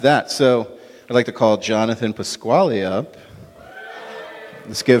So I'd like to call Jonathan Pasquale up.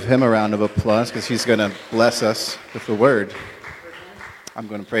 Let's give him a round of applause because he's going to bless us with the word. I'm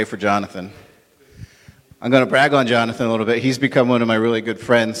going to pray for Jonathan. I'm going to brag on Jonathan a little bit. He's become one of my really good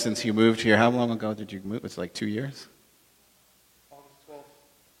friends since he moved here. How long ago did you move? It's like 2 years? August 12th.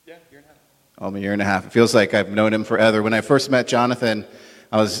 Yeah, year and a half. A year and a half. It feels like I've known him forever. When I first met Jonathan,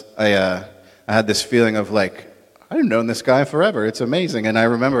 I had this feeling of like, I've known this guy forever. It's amazing. And I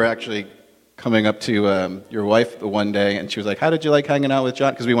remember actually coming up to your wife the one day, and she was like, how did you like hanging out with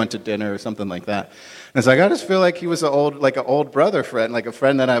John? Because we went to dinner or something like that. And it's like, I just feel like he was an old brother friend, like a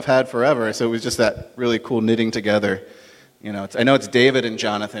friend that I've had forever. So it was just that really cool knitting together. You know, I know it's David and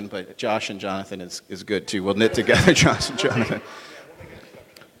Jonathan, but Josh and Jonathan is good too. We'll knit together, Josh and Jonathan.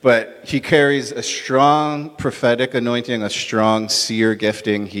 But he carries a strong prophetic anointing, a strong seer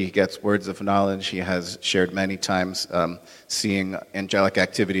gifting. He gets words of knowledge. He has shared many times seeing angelic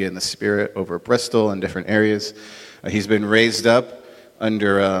activity in the spirit over Bristol and different areas. He's been raised up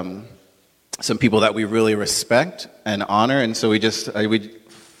under some people that we really respect and honor. And so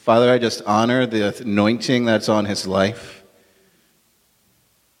Father, I just honor the anointing that's on his life.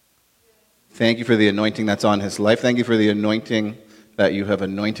 Thank you for the anointing that's on his life. Thank you for the anointing that you have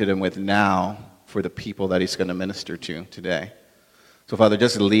anointed him with now for the people that he's going to minister to today. So, Father,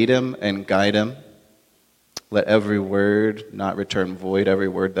 just lead him and guide him. Let every word not return void. Every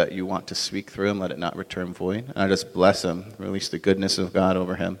word that you want to speak through him, let it not return void. And I just bless him, release the goodness of God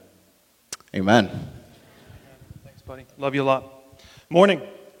over him. Amen. Thanks, buddy. Love you a lot. Morning.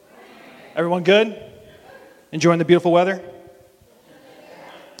 Everyone good? Enjoying the beautiful weather?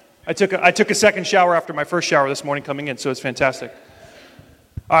 I took a second shower after my first shower this morning coming in, so it's fantastic.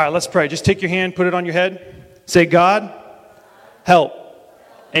 All right, let's pray. Just take your hand, put it on your head. Say, God, help.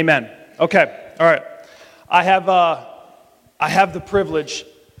 Amen. Okay, all right. I have the privilege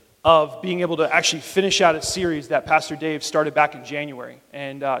of being able to actually finish out a series that Pastor Dave started back in January.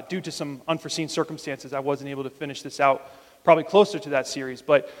 And due to some unforeseen circumstances, I wasn't able to finish this out probably closer to that series.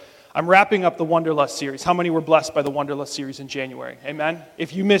 But I'm wrapping up the Wanderlust series. How many were blessed by the Wanderlust series in January? Amen?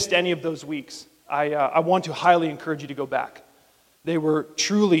 If you missed any of those weeks, I want to highly encourage you to go back. They were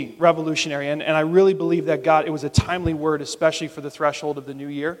truly revolutionary, and I really believe that it was a timely word, especially for the threshold of the new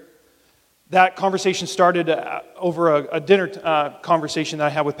year. That conversation started over a dinner conversation that I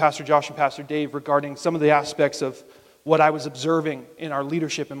had with Pastor Josh and Pastor Dave regarding some of the aspects of what I was observing in our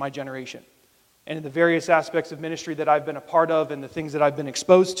leadership in my generation. And in the various aspects of ministry that I've been a part of and the things that I've been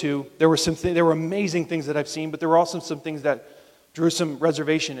exposed to, there were amazing things that I've seen, but there were also some things that drew some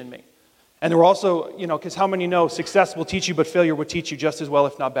reservation in me. And there were also, because how many know success will teach you, but failure will teach you just as well,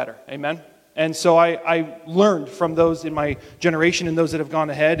 if not better. Amen? And so I learned from those in my generation and those that have gone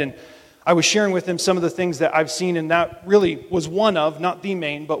ahead, and I was sharing with them some of the things that I've seen, and that really was one of, not the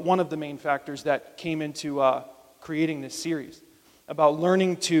main, but one of the main factors that came into creating this series, about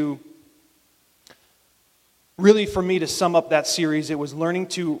learning to, really for me to sum up that series, it was learning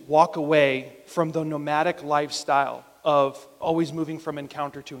to walk away from the nomadic lifestyle of always moving from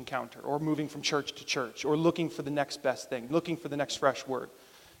encounter to encounter, or moving from church to church, or looking for the next best thing, looking for the next fresh word.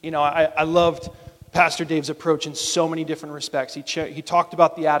 I loved Pastor Dave's approach in so many different respects. He talked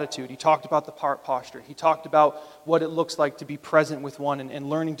about the attitude. He talked about the heart posture. He talked about what it looks like to be present with one and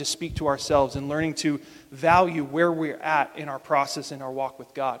learning to speak to ourselves and learning to value where we're at in our process in our walk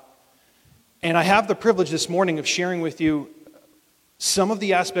with God. And I have the privilege this morning of sharing with you some of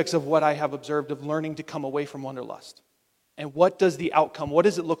the aspects of what I have observed of learning to come away from wanderlust. And what does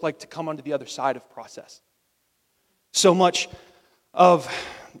it look like to come onto the other side of process? So much of,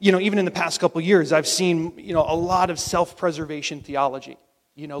 even in the past couple years, I've seen, a lot of self-preservation theology,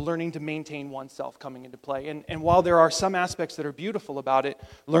 learning to maintain oneself coming into play. And while there are some aspects that are beautiful about it,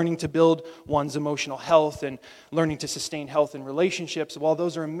 learning to build one's emotional health and learning to sustain health in relationships, while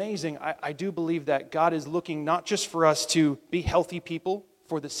those are amazing, I do believe that God is looking not just for us to be healthy people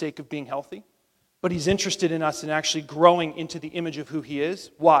for the sake of being healthy, but he's interested in us in actually growing into the image of who he is.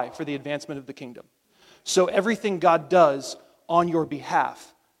 Why? For the advancement of the kingdom. So everything God does on your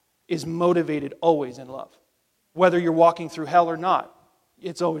behalf is motivated always in love. Whether you're walking through hell or not,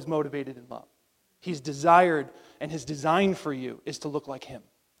 it's always motivated in love. He's desired, and his design for you is to look like him,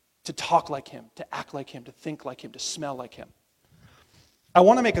 to talk like him, to act like him, to think like him, to smell like him. I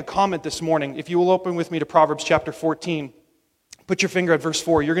want to make a comment this morning. If you will open with me to Proverbs chapter 14, put your finger at verse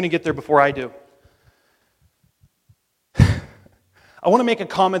 4. You're going to get there before I do. I want to make a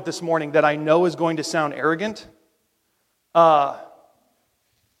comment this morning that I know is going to sound arrogant. But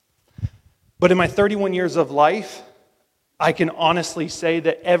in my 31 years of life, I can honestly say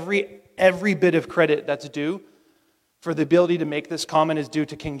that every bit of credit that's due for the ability to make this comment is due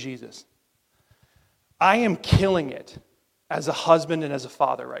to King Jesus. I am killing it as a husband and as a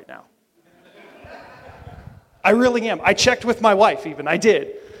father right now. I really am. I checked with my wife even. I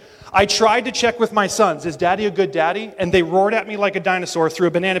did. I tried to check with my sons. Is daddy a good daddy? And they roared at me like a dinosaur, threw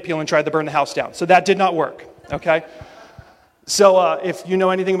a banana peel, and tried to burn the house down. So that did not work, okay? So if you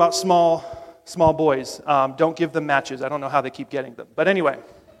know anything about small boys, don't give them matches. I don't know how they keep getting them. But anyway.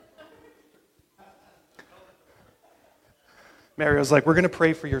 Mario's like, we're going to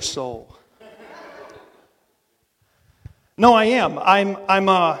pray for your soul. No, I am.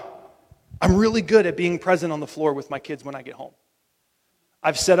 I'm really good at being present on the floor with my kids when I get home.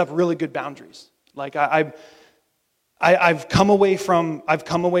 I've set up really good boundaries. Like I've come away from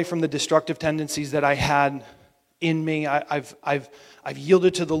the destructive tendencies that I had in me. I've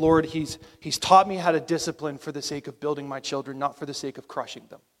yielded to the Lord. He's taught me how to discipline for the sake of building my children, not for the sake of crushing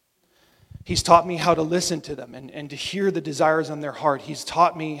them. He's taught me how to listen to them and to hear the desires on their heart. He's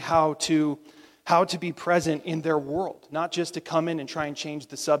taught me how to be present in their world, not just to come in and try and change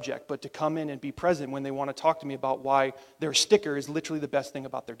the subject, but to come in and be present when they want to talk to me about why their sticker is literally the best thing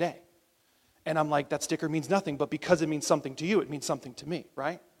about their day. And I'm like, that sticker means nothing, but because it means something to you, it means something to me,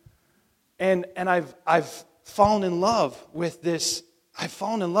 right? And I've fallen in love with this. I've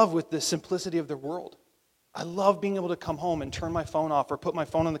fallen in love with the simplicity of their world. I love being able to come home and turn my phone off or put my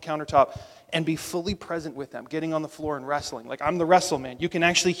phone on the countertop and be fully present with them, getting on the floor and wrestling. Like I'm the wrestle man. You can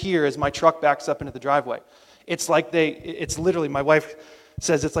actually hear as my truck backs up into the driveway. It's literally, my wife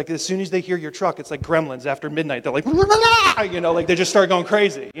says it's like as soon as they hear your truck, it's like gremlins after midnight. They're like, like they just start going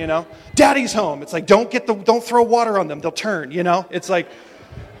crazy, Daddy's home. It's like, don't throw water on them. They'll turn, It's like,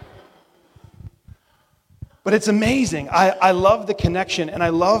 but it's amazing. I love the connection, and I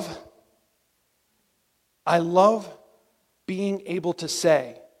love being able to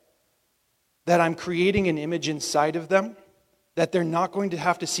say that I'm creating an image inside of them that they're not going to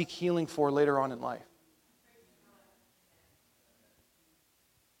have to seek healing for later on in life.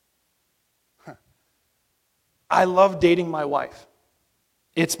 I love dating my wife.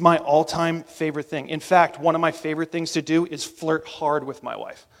 It's my all-time favorite thing. In fact, one of my favorite things to do is flirt hard with my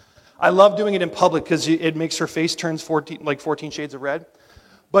wife. I love doing it in public because it makes her face turns 14 shades of red.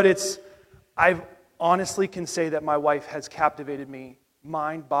 But I honestly can say that my wife has captivated me,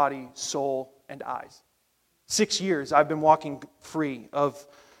 mind, body, soul, and eyes. 6 years I've been walking free of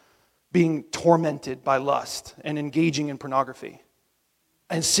being tormented by lust and engaging in pornography.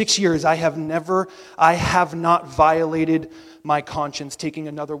 In 6 years I have not violated my conscience, taking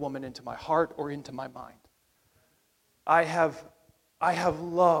another woman into my heart or into my mind. I have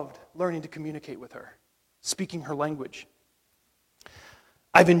loved learning to communicate with her, speaking her language.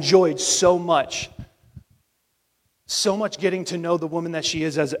 I've enjoyed so much getting to know the woman that she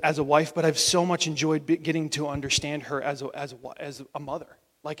is as a wife, but I've so much enjoyed getting to understand her as a mother.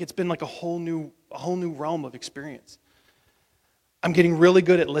 Like it's been like a whole new realm of experience. I'm getting really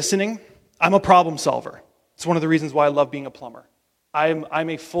good at listening. I'm a problem solver. It's one of the reasons why I love being a plumber. I'm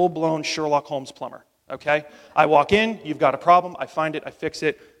a full-blown Sherlock Holmes plumber, okay? I walk in, you've got a problem, I find it, I fix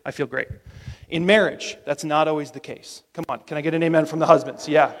it, I feel great. In marriage, that's not always the case. Come on, can I get an amen from the husbands?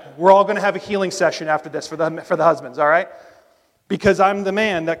 Yeah, we're all going to have a healing session after this for the husbands, all right? Because I'm the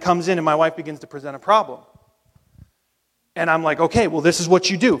man that comes in and my wife begins to present a problem. And I'm like, okay, well, this is what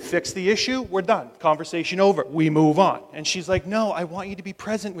you do. Fix the issue, we're done. Conversation over, we move on. And she's like, no, I want you to be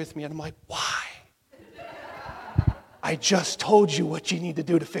present with me. And I'm like, why? I just told you what you need to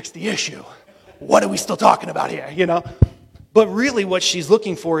do to fix the issue. What are we still talking about here, But really what she's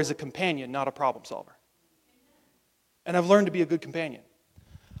looking for is a companion, not a problem solver. And I've learned to be a good companion.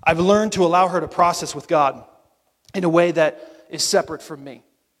 I've learned to allow her to process with God in a way that is separate from me.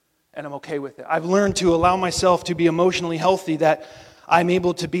 And I'm okay with it. I've learned to allow myself to be emotionally healthy, that I'm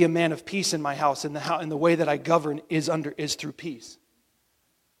able to be a man of peace in my house, and the way that I govern is through peace.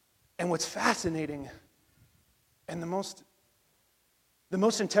 And what's fascinating, and the most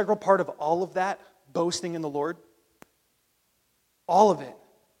integral part of all of that, boasting in the Lord, all of it,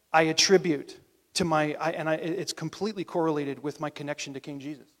 I attribute to it's completely correlated with my connection to King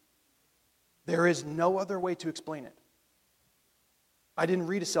Jesus. There is no other way to explain it. I didn't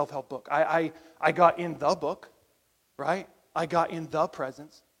read a self-help book. I got in the book, right? I got in the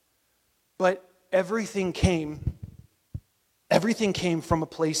presence. But everything came from a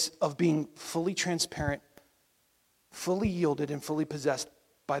place of being fully transparent, fully yielded, and fully possessed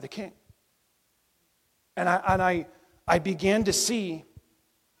by the King. And I began to see,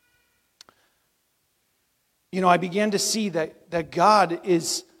 that God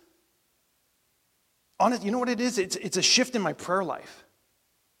is honest. You know what it is? It's a shift in my prayer life.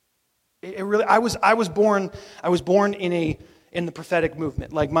 It really, I was born in the prophetic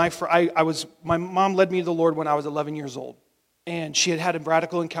movement. Like my mom led me to the Lord when I was 11 years old. And she had a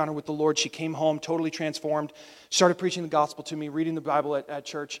radical encounter with the Lord. She came home totally transformed, started preaching the gospel to me, reading the Bible at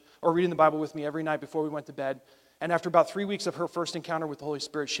church, or reading the Bible with me every night before we went to bed. And after about 3 weeks of her first encounter with the Holy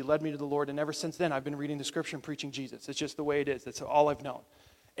Spirit, she led me to the Lord. And ever since then, I've been reading the scripture and preaching Jesus. It's just the way it is. That's all I've known.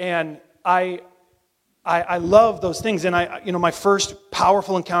 And I love those things. And my first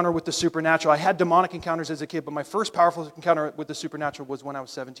powerful encounter with the supernatural, I had demonic encounters as a kid, but my first powerful encounter with the supernatural was when I was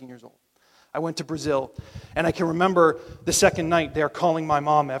 17 years old. I went to Brazil, and I can remember the second night there calling my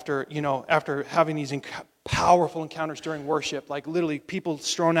mom after having these powerful encounters during worship, like literally people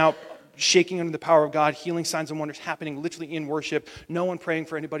thrown out, shaking under the power of God, healing signs and wonders happening literally in worship, no one praying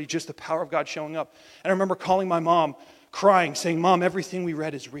for anybody, just the power of God showing up. And I remember calling my mom, crying, saying, "Mom, everything we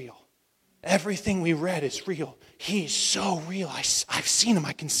read is real. Everything we read is real. He's so real. I've seen him.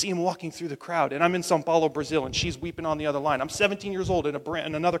 I can see him walking through the crowd." And I'm in São Paulo, Brazil, and she's weeping on the other line. I'm 17 years old in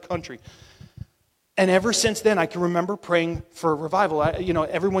another country. And ever since then, I can remember praying for revival.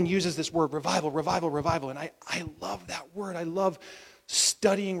 Everyone uses this word, revival, revival, revival. And I love that word. I love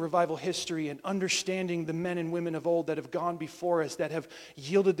studying revival history and understanding the men and women of old that have gone before us, that have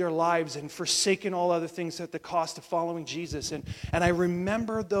yielded their lives and forsaken all other things at the cost of following Jesus. And I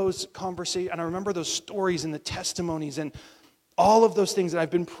remember those conversations, and I remember those stories and the testimonies and all of those things, that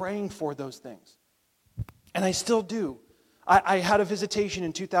I've been praying for those things. And I still do. I had a visitation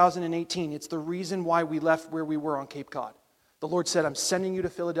in 2018. It's the reason why we left where we were on Cape Cod. The Lord said, "I'm sending you to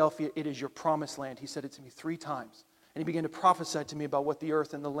Philadelphia. It is your promised land." He said it to me 3 times. And he began to prophesy to me about what the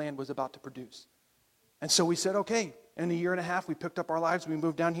earth and the land was about to produce. And so we said, okay. In a year and a half, we picked up our lives. We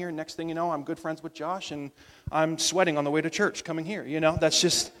moved down here. And next thing you know, I'm good friends with Josh. And I'm sweating on the way to church coming here. That's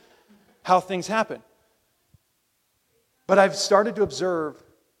just how things happen. But I've started to observe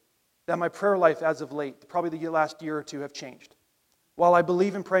that my prayer life as of late, probably the last year or two, have changed. While I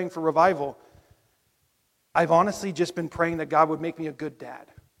believe in praying for revival, I've honestly just been praying that God would make me a good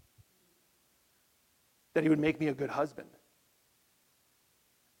dad. That he would make me a good husband.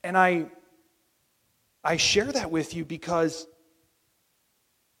 And I share that with you because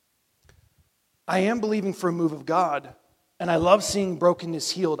I am believing for a move of God, and I love seeing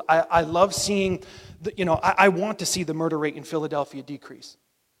brokenness healed. I love seeing, I want to see the murder rate in Philadelphia decrease.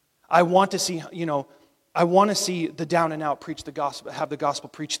 I want to see, the down and out preach the gospel, have the gospel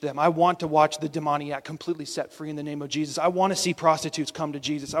preached to them. I want to watch the demoniac completely set free in the name of Jesus. I want to see prostitutes come to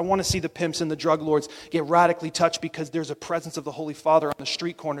Jesus. I want to see the pimps and the drug lords get radically touched because there's a presence of the Holy Father on the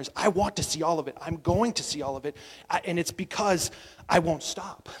street corners. I want to see all of it. I'm going to see all of it. And it's because I won't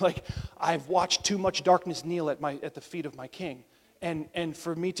stop. Like, I've watched too much darkness kneel at the feet of my King. And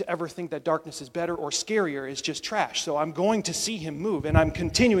for me to ever think that darkness is better or scarier is just trash. So I'm going to see him move, and I'm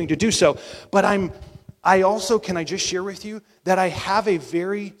continuing to do so. But I also, can I just share with you that I have a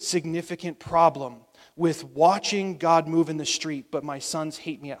very significant problem with watching God move in the street, but my sons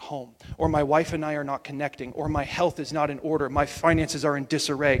hate me at home, or my wife and I are not connecting, or my health is not in order, my finances are in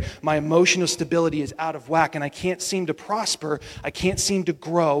disarray, my emotional stability is out of whack, and I can't seem to prosper, I can't seem to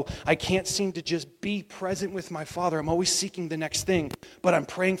grow, I can't seem to just be present with my Father. I'm always seeking the next thing, but I'm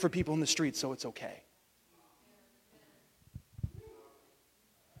praying for people in the street, so it's okay.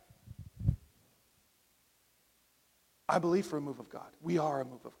 I believe for a move of God. We are a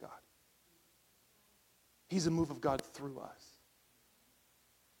move of God. He's a move of God through us.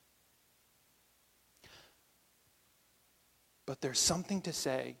 But there's something to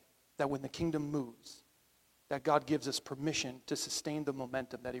say that when the kingdom moves, that God gives us permission to sustain the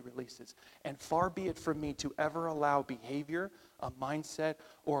momentum that he releases. And far be it from me to ever allow behavior, a mindset,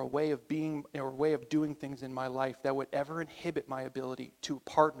 or a way of being, or a way of doing things in my life that would ever inhibit my ability to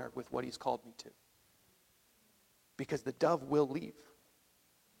partner with what he's called me to. Because the dove will leave.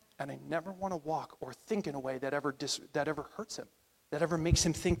 And I never want to walk or think in a way that ever hurts him, that ever makes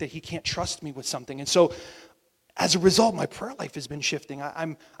him think that he can't trust me with something. And so, as a result, my prayer life has been shifting.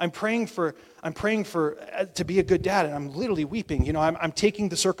 I'm praying for to be a good dad, and I'm literally weeping. I'm taking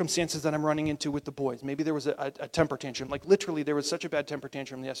the circumstances that I'm running into with the boys. Maybe there was a temper tantrum. Like literally, there was such a bad temper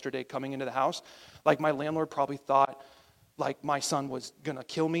tantrum yesterday coming into the house. Like my landlord probably thought like my son was gonna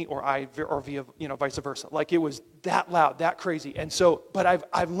kill me, or vice versa. Like it was that loud, that crazy. And so, but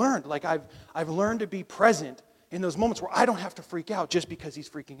I've learned, like I've learned to be present in those moments where I don't have to freak out just because he's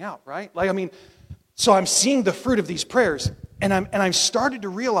freaking out, right? So I'm seeing the fruit of these prayers, and I've started to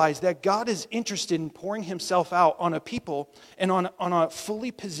realize that God is interested in pouring himself out on a people and on a fully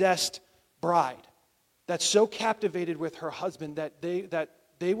possessed bride that's so captivated with her husband that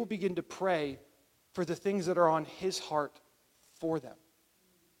they will begin to pray for the things that are on his heart for them.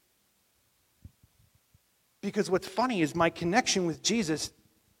 Because what's funny is my connection with Jesus,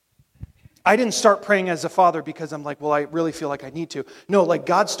 I didn't start praying as a father because I'm like, well, I really feel like I need to. No, like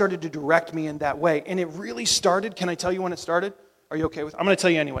God started to direct me in that way. And it really started, can I tell you when it started? Are you okay with it? I'm going to tell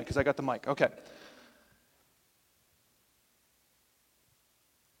you anyway because I got the mic. Okay.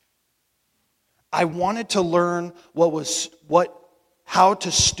 I wanted to learn how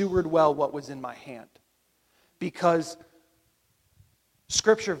to steward well what was in my hand. Because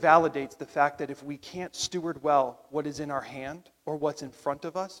Scripture validates the fact that if we can't steward well what is in our hand or what's in front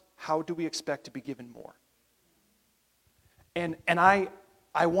of us, how do we expect to be given more? And I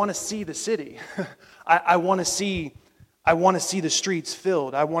want to see the city. I want to see the streets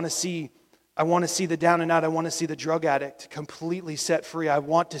filled. I want to see the down and out. I want to see the drug addict completely set free. I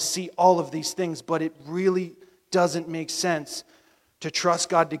want to see all of these things, but it really doesn't make sense to trust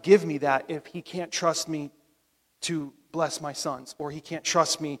God to give me that if He can't trust me to bless my sons, or He can't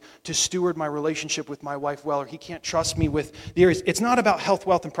trust me to steward my relationship with my wife well, or He can't trust me with the areas. It's not about health,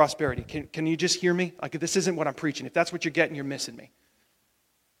 wealth, and prosperity. Can you just hear me? Like, this isn't what I'm preaching. If that's what you're getting, you're missing me.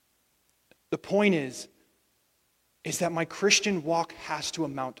 The point is that my Christian walk has to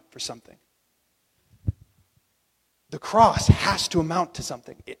amount for something. The cross has to amount to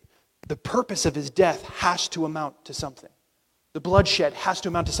something. The purpose of His death has to amount to something. The bloodshed has to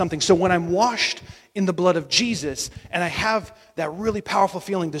amount to something. So when I'm washed in the blood of Jesus and I have that really powerful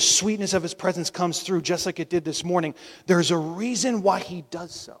feeling, the sweetness of His presence comes through just like it did this morning, there's a reason why He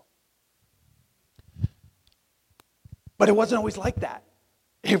does so. But it wasn't always like that.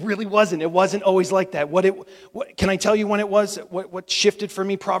 It really wasn't. It wasn't always like that. Can I tell you when it was? What shifted for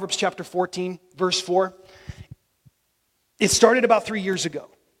me? Proverbs chapter 14, verse 4. It started about 3 years ago.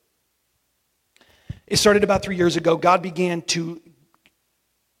 God began to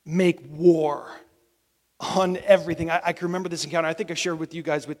make war on everything. I can remember this encounter. I think I shared with you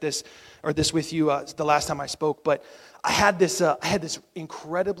guys this with you the last time I spoke. But I had this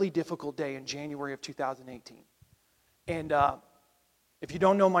incredibly difficult day in January of 2018. And if you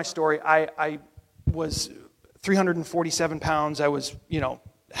don't know my story, I was 347 pounds. I was,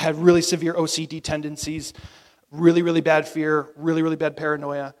 had really severe OCD tendencies, really, really bad fear, really, really bad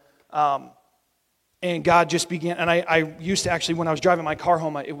paranoia. And God just began, and I used to actually, when I was driving my car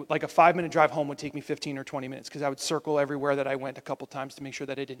home, like a 5-minute drive home would take me 15 or 20 minutes because I would circle everywhere that I went a couple times to make sure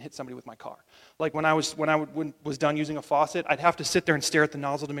that I didn't hit somebody with my car. Like when I was done using a faucet, I'd have to sit there and stare at the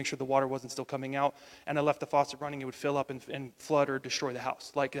nozzle to make sure the water wasn't still coming out, and I left the faucet running, it would fill up and flood or destroy the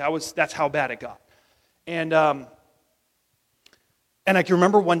house. Like that's how bad it got. And I can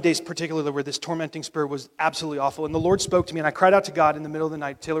remember one day particularly where this tormenting spirit was absolutely awful. And the Lord spoke to me, and I cried out to God in the middle of the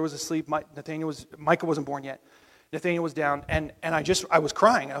night. Taylor was asleep. Micah wasn't born yet. Nathaniel was down. And I was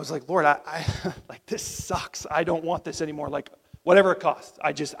crying. I was like, Lord, I like, this sucks. I don't want this anymore. Like, whatever it costs,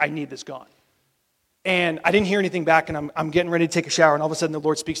 I need this gone. And I didn't hear anything back, and I'm getting ready to take a shower. And all of a sudden, the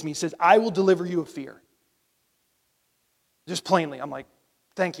Lord speaks to me. He says, I will deliver you of fear. Just plainly. I'm like,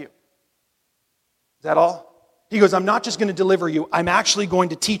 thank you. Is that all? He goes, I'm not just going to deliver you. I'm actually going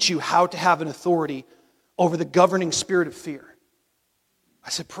to teach you how to have an authority over the governing spirit of fear. I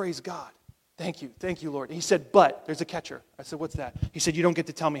said, praise God. Thank you. Thank you, Lord. And he said, but there's a catcher. I said, what's that? He said, you don't get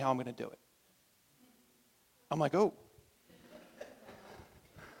to tell me how I'm going to do it. I'm like, oh.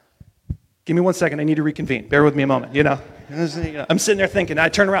 Give me 1 second. I need to reconvene. Bear with me a moment. I'm sitting there thinking. I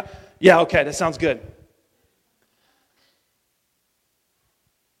turn around. Yeah, okay, that sounds good.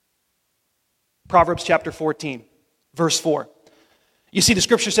 Proverbs chapter 14, verse 4. You see, the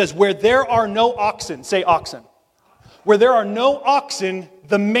scripture says, where there are no oxen, say oxen. Where there are no oxen,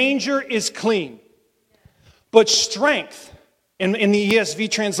 the manger is clean. But strength, in the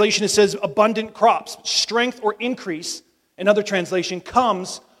ESV translation, it says abundant crops. Strength or increase, another translation,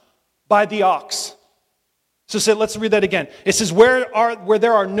 comes by the ox. So let's read that again. It says, where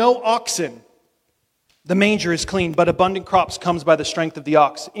there are no oxen, the manger is clean, but abundant crops comes by the strength of the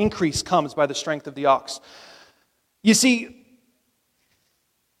ox. Increase comes by the strength of the ox. You see,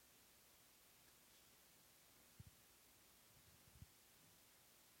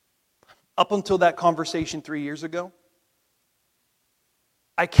 up until that conversation 3 years ago,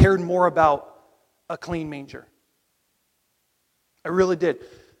 I cared more about a clean manger. I really did.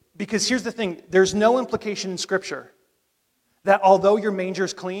 Because here's the thing, there's no implication in Scripture that although your manger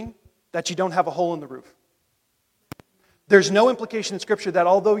is clean, that you don't have a hole in the roof. There's no implication in Scripture that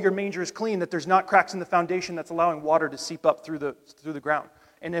although your manger is clean, that there's not cracks in the foundation that's allowing water to seep up through the ground.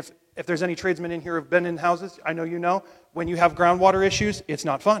 And if there's any tradesmen in here who have been in houses, I know you know, when you have groundwater issues, it's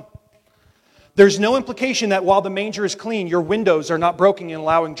not fun. There's no implication that while the manger is clean, your windows are not broken and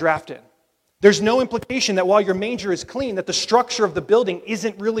allowing draft in. There's no implication that while your manger is clean, that the structure of the building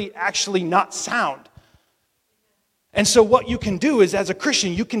isn't really actually not sound. And so what you can do is, as a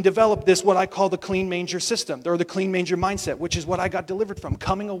Christian, you can develop this, what I call the clean manger system, or the clean manger mindset, which is what I got delivered from,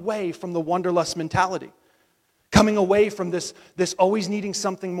 coming away from the wanderlust mentality, coming away from this always needing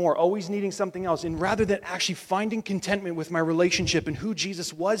something more, always needing something else, and rather than actually finding contentment with my relationship and who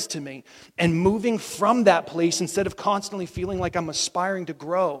Jesus was to me, and moving from that place instead of constantly feeling like I'm aspiring to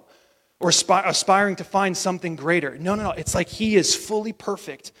grow or aspiring to find something greater. No. It's like he is fully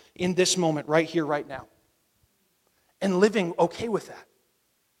perfect in this moment, right here, right now. And living okay with that.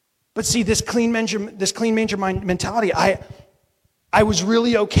 But see, this clean manger mentality, I was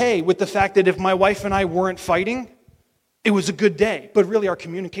really okay with the fact that if my wife and I weren't fighting, it was a good day. But really, our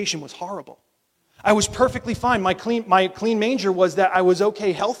communication was horrible. I was perfectly fine. My clean manger was that I was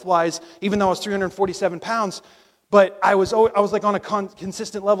okay health-wise, even though I was 347 pounds. But I was like on a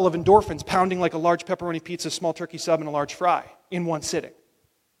consistent level of endorphins, pounding like a large pepperoni pizza, small turkey sub, and a large fry in one sitting.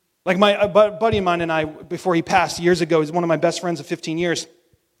 Like my buddy of mine and I, before he passed years ago, he's one of my best friends of 15 years.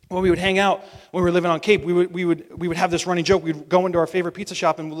 When we would hang out, when we were living on Cape, we would have this running joke. We'd go into our favorite pizza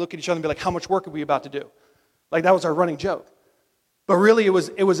shop and we'd look at each other and be like, how much work are we about to do? Like that was our running joke. But really, it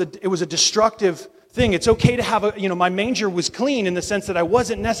was a destructive thing. It's okay to have my manger was clean in the sense that I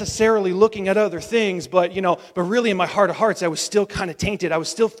wasn't necessarily looking at other things, but really in my heart of hearts, I was still kind of tainted. I was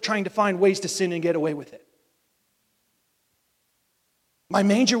still trying to find ways to sin and get away with it. My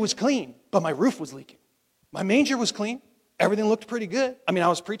manger was clean, but my roof was leaking. My manger was clean. Everything looked pretty good. I mean, I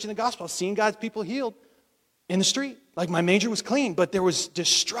was preaching the gospel. I was seeing God's people healed in the street. Like my manger was clean, but there was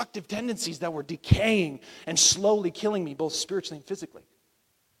destructive tendencies that were decaying and slowly killing me, both spiritually and physically.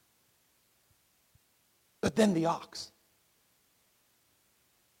 But then the ox.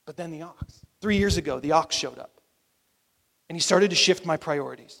 3 years ago, the ox showed up. And he started to shift my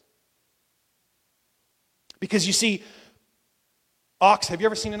priorities. Because you see, ox, have you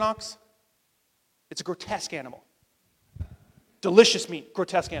ever seen an ox? It's a grotesque animal. Delicious meat,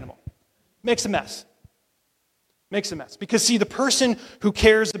 grotesque animal. Makes a mess. Because see, the person who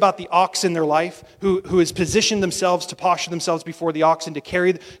cares about the ox in their life, who has positioned themselves to posture themselves before the ox and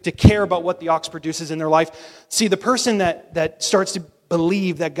to care about what the ox produces in their life, see, the person that starts to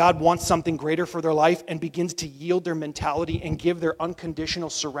believe that God wants something greater for their life and begins to yield their mentality and give their unconditional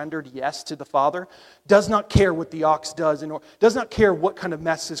surrendered yes to the Father, does not care what the ox does, and does not care what kind of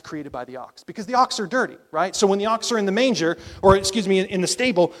mess is created by the ox. Because the ox are dirty, right? So when the ox are in the manger, in the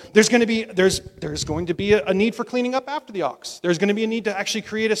stable, there's going to be a need for cleaning up after the ox. There's going to be a need to actually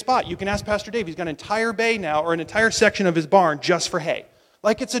create a spot. You can ask Pastor Dave. He's got an entire bay now, or an entire section of his barn just for hay.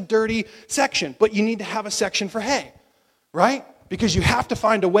 Like it's a dirty section, but you need to have a section for hay, right? Because you have to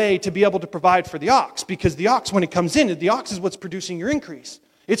find a way to be able to provide for the ox. Because the ox, when it comes in, the ox is what's producing your increase.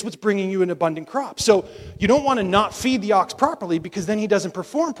 It's what's bringing you an abundant crop. So you don't want to not feed the ox properly because then he doesn't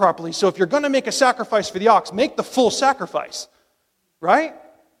perform properly. So if you're going to make a sacrifice for the ox, make the full sacrifice, right?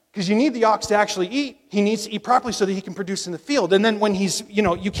 Because you need the ox to actually eat. He needs to eat properly so that he can produce in the field. And then when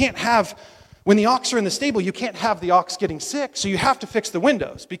when the ox are in the stable, you can't have the ox getting sick. So you have to fix the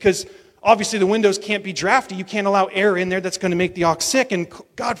windows because obviously the windows can't be drafty. You can't allow air in there that's going to make the ox sick. And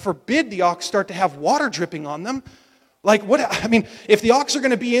God forbid the ox start to have water dripping on them. If the ox are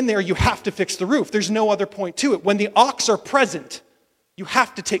going to be in there, you have to fix the roof. There's no other point to it. When the ox are present, you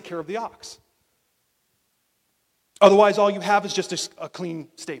have to take care of the ox. Otherwise, all you have is just a clean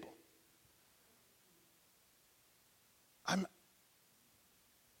stable.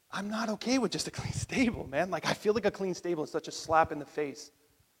 I'm not okay with just a clean stable, man. Like, I feel like a clean stable is such a slap in the face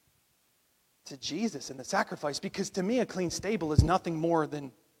to Jesus and the sacrifice, because to me a clean stable is nothing more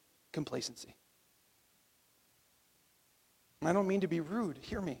than complacency. I don't mean to be rude.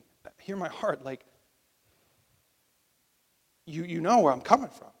 Hear me. Hear my heart. Like, you know where I'm coming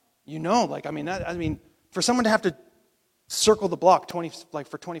from. For someone to have to circle the block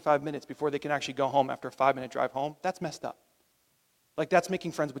for 25 minutes before they can actually go home after a 5-minute drive home, that's messed up. Like, that's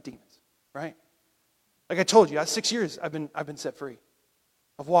making friends with demons, right? Like I told you, 6 years I've been set free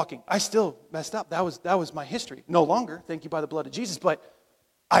of walking. I still messed up. That was my history. No longer, thank you by the blood of Jesus, but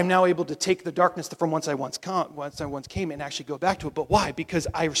I'm now able to take the darkness from whence I once came and actually go back to it. But why? Because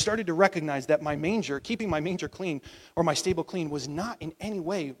I started to recognize that my manger, keeping my manger clean or my stable clean, was not in any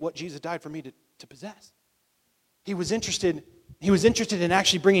way what Jesus died for me to possess. He was interested in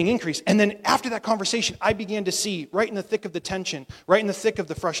actually bringing increase. And then after that conversation, I began to see, right in the thick of the tension, right in the thick of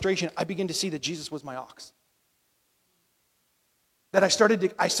the frustration, I began to see that Jesus was my ox. That I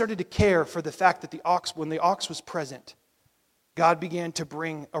started to care for the fact that when the ox was present, God began to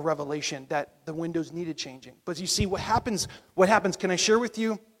bring a revelation that the windows needed changing. But you see, what happens, can I share with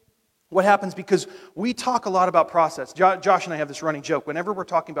you What happens, because we talk a lot about process. Josh and I have this running joke. Whenever we're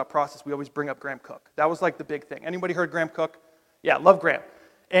talking about process, we always bring up Graham Cook. That was like the big thing. Anybody heard Graham Cook? Yeah, love Graham.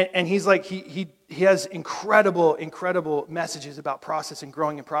 And he's like, he has incredible messages about process and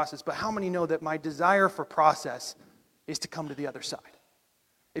growing in process. But how many know that my desire for process is to come to the other side?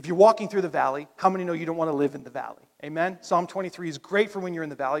 If you're walking through the valley, how many know you don't want to live in the valley? Amen? Psalm 23 is great for when you're in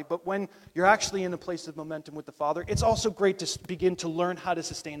the valley, but when you're actually in a place of momentum with the Father, it's also great to begin to learn how to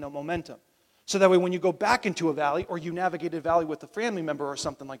sustain the momentum. So that way when you go back into a valley, or you navigate a valley with a family member or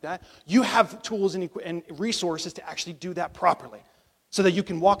something like that, you have tools and resources to actually do that properly, so that you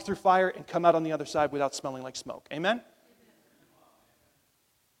can walk through fire and come out on the other side without smelling like smoke. Amen?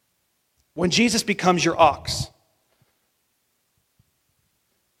 When Jesus becomes your ox,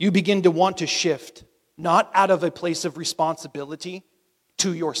 you begin to want to shift, not out of a place of responsibility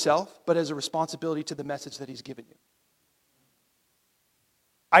to yourself, but as a responsibility to the message that he's given you.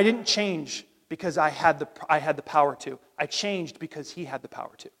 I didn't change because I had the power to. I changed because he had the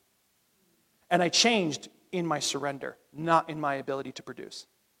power to. And I changed in my surrender, not in my ability to produce.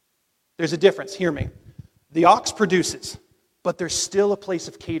 There's a difference, hear me. The ox produces, but there's still a place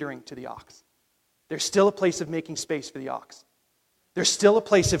of catering to the ox. There's still a place of making space for the ox. There's still a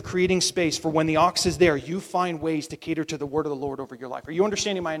place of creating space for when the ox is there, you find ways to cater to the word of the Lord over your life. Are you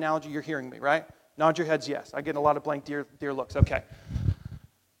understanding my analogy? You're hearing me, right? Nod your heads, yes. I get a lot of blank deer looks. Okay.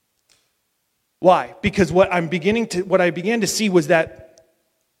 Why? Because what I began to see was that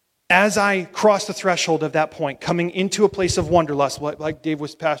as I crossed the threshold of that point, coming into a place of wanderlust, like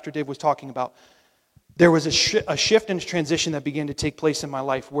Pastor Dave was talking about, there was a shift and a transition that began to take place in my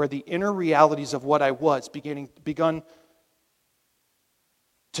life, where the inner realities of what I was begun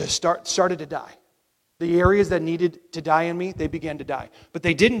to started to die. The areas that needed to die in me, they began to die. But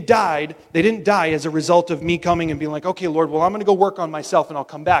they didn't die as a result of me coming and being like, okay, Lord, well, I'm going to go work on myself and I'll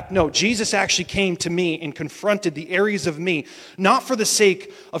come back. No, Jesus actually came to me and confronted the areas of me, not for the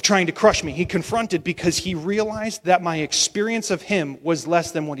sake of trying to crush me. He confronted because he realized that my experience of him was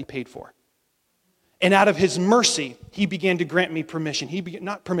less than what he paid for. And out of his mercy, he began to grant me permission. He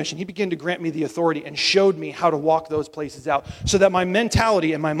began to grant me the authority and showed me how to walk those places out, so that my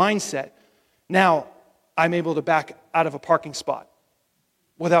mentality and my mindset, now I'm able to back out of a parking spot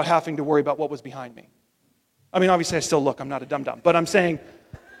without having to worry about what was behind me. I mean, obviously I still look, I'm not a dum-dum, but I'm saying,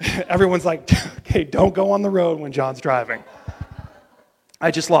 everyone's like, okay, don't go on the road when John's driving.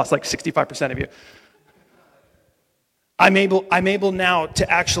 I just lost like 65% of you. I'm able now to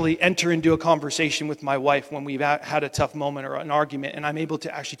actually enter into a conversation with my wife when we've had a tough moment or an argument, and I'm able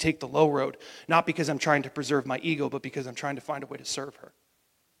to actually take the low road, not because I'm trying to preserve my ego, but because I'm trying to find a way to serve her.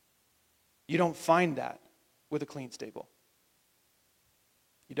 You don't find that with a clean stable.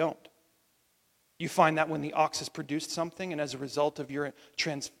 You don't. You find that when the ox has produced something, and as a result of your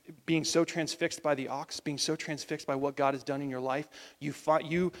being so transfixed by the ox, being so transfixed by what God has done in your life,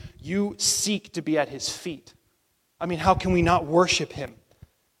 you seek to be at his feet. I mean, how can we not worship him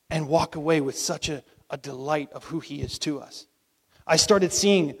and walk away with such a delight of who he is to us? I started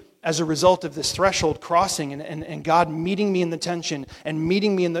seeing, as a result of this threshold crossing and God meeting me in the tension and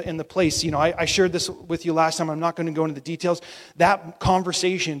meeting me in the place. You know, I shared this with you last time. I'm not going to go into the details. That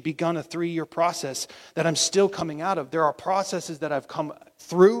conversation begun a 3-year process that I'm still coming out of. There are processes that I've come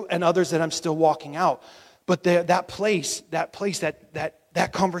through and others that I'm still walking out. But that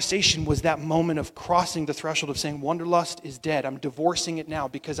conversation was that moment of crossing the threshold of saying, wanderlust is dead. I'm divorcing it now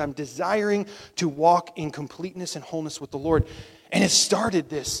because I'm desiring to walk in completeness and wholeness with the Lord. And it started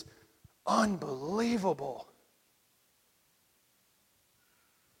this unbelievable,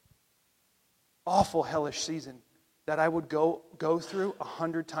 awful, hellish season that I would go through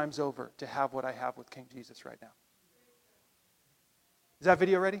 100 times over to have what I have with King Jesus right now. Is that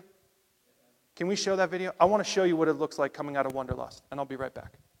video ready? Can we show that video? I want to show you what it looks like coming out of wanderlust, and I'll be right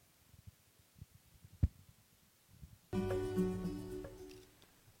back.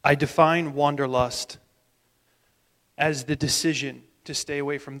 I define wanderlust as the decision to stay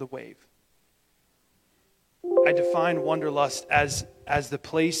away from the wave. I define wanderlust as the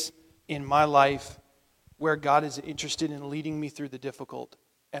place in my life where God is interested in leading me through the difficult,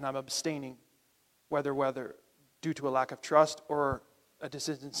 and I'm abstaining, whether due to a lack of trust or a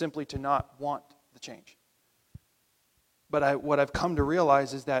decision simply to not want the change. But what I've come to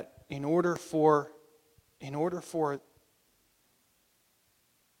realize is that in order for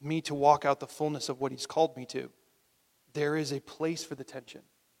me to walk out the fullness of what he's called me to, there is a place for the tension.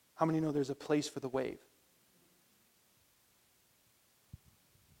 How many know there's a place for the wave?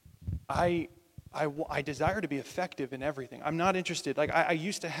 I desire to be effective in everything. I'm not interested. Like I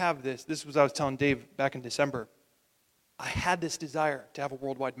used to have this. This was what I was telling Dave back in December. I had this desire to have a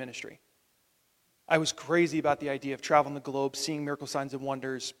worldwide ministry. I was crazy about the idea of traveling the globe, seeing miracle signs and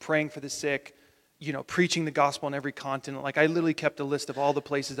wonders, praying for the sick, preaching the gospel on every continent. Like I literally kept a list of all the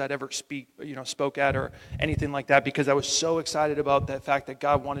places I'd ever spoke at or anything like that because I was so excited about that fact that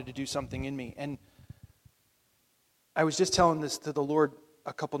God wanted to do something in me. And I was just telling this to the Lord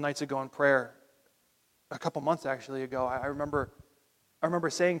a couple nights ago in prayer, a couple months actually ago. I remember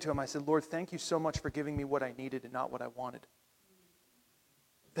saying to him, I said, Lord, thank you so much for giving me what I needed and not what I wanted.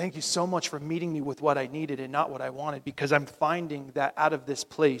 Thank you so much for meeting me with what I needed and not what I wanted, because I'm finding that out of this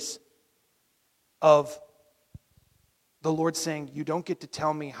place of the Lord saying, you don't get to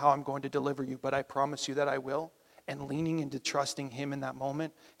tell me how I'm going to deliver you, but I promise you that I will. And leaning into trusting him in that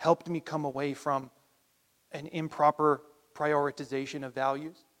moment helped me come away from an improper prioritization of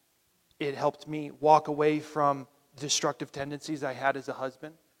values. It helped me walk away from destructive tendencies I had as a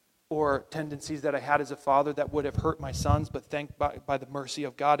husband or tendencies that I had as a father that would have hurt my sons, but by the mercy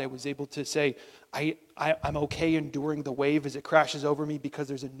of God, I was able to say, I'm okay enduring the wave as it crashes over me because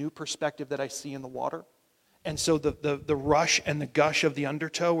there's a new perspective that I see in the water. And so the rush and the gush of the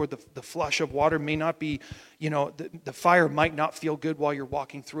undertow or the flush of water may not be, the fire might not feel good while you're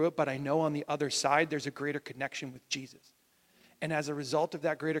walking through it, but I know on the other side there's a greater connection with Jesus. And as a result of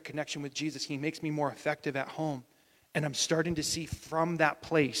that greater connection with Jesus, he makes me more effective at home. And I'm starting to see from that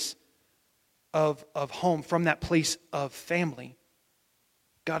place of home, from that place of family,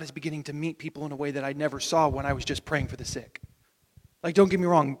 God is beginning to meet people in a way that I never saw when I was just praying for the sick. Like, don't get me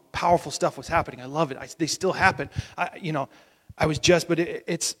wrong, powerful stuff was happening. I love it. They still happen. I'm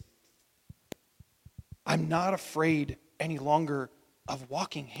not afraid any longer of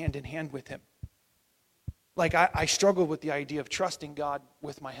walking hand in hand with him. Like, I struggled with the idea of trusting God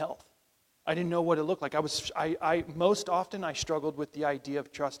with my health. I didn't know what it looked like. Most often I struggled with the idea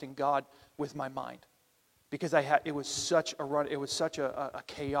of trusting God with my mind, because it was such a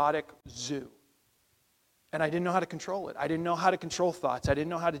chaotic zoo. And I didn't know how to control it. I didn't know how to control thoughts. I didn't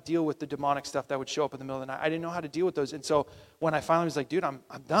know how to deal with the demonic stuff that would show up in the middle of the night. I didn't know how to deal with those. And so when I finally was like, dude, I'm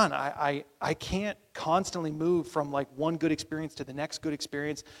done. I can't constantly move from like one good experience to the next good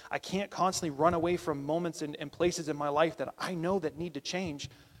experience. I can't constantly run away from moments and places in my life that I know that need to change,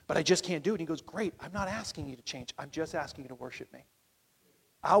 but I just can't do it. And he goes, great, I'm not asking you to change. I'm just asking you to worship me.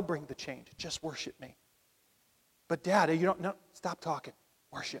 I'll bring the change. Just worship me. But Dad, no, stop talking.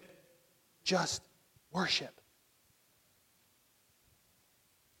 Worship. Just worship.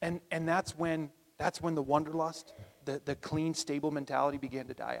 And that's when the wanderlust, the clean, stable mentality began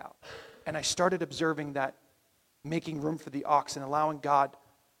to die out. And I started observing that, making room for the ox and allowing God.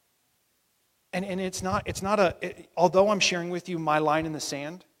 And although I'm sharing with you my line in the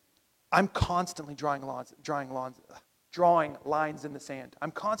sand, I'm constantly drawing lines in the sand.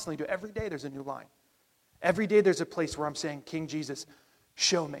 I'm constantly doing. Every day there's a new line. Every day there's a place where I'm saying, King Jesus,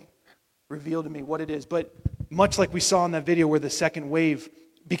 show me, reveal to me what it is. But much like we saw in that video where the second wave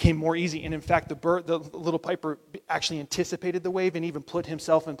became more easy, and in fact the little piper actually anticipated the wave and even put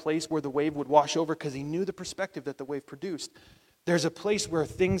himself in place where the wave would wash over because he knew the perspective that the wave produced. There's a place where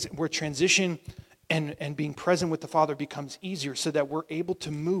transition and being present with the Father becomes easier, so that we're able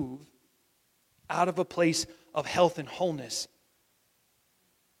to move out of a place of health and wholeness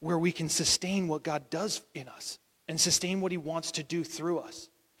where we can sustain what God does in us and sustain what he wants to do through us.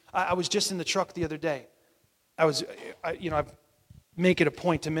 I was just in the truck the other day. I make it a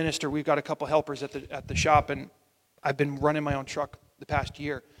point to minister. We've got a couple helpers at the shop, and I've been running my own truck the past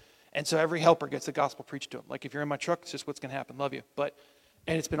year. And so every helper gets the gospel preached to them. Like, if you're in my truck, it's just what's going to happen. Love you.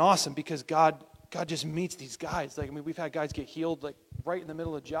 And it's been awesome because God just meets these guys. Like, I mean, we've had guys get healed like right in the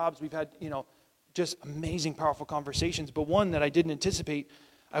middle of jobs. We've had, just amazing, powerful conversations. But one that I didn't anticipate,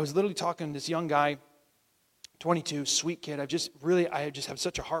 I was literally talking to this young guy, 22, sweet kid. I just have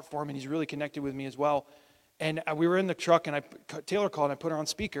such a heart for him, and he's really connected with me as well. And we were in the truck, and Taylor called, and I put her on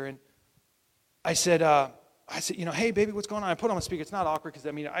speaker, and I said, hey, baby, what's going on? I put her on speaker. It's not awkward because,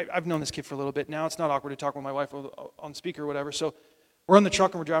 I've known this kid for a little bit now. It's not awkward to talk with my wife on speaker or whatever. So we're in the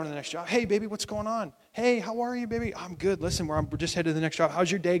truck, and we're driving to the next job. Hey, baby, what's going on? Hey, how are you, baby? I'm good. Listen, we're just headed to the next job.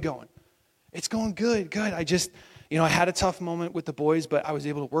 How's your day going? It's going good. I just, I had a tough moment with the boys, but I was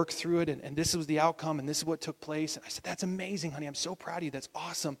able to work through it, and this was the outcome, and this is what took place. And I said, that's amazing, honey. I'm so proud of you. That's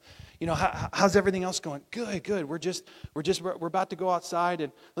awesome. How's everything else going? Good. We're about to go outside,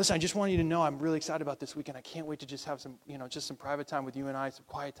 and listen, I just want you to know I'm really excited about this weekend. I can't wait to just have some, just some private time with you and I, some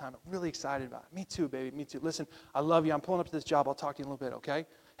quiet time. I'm really excited about it. Me too, baby. Me too. Listen, I love you. I'm pulling up to this job. I'll talk to you in a little bit, okay?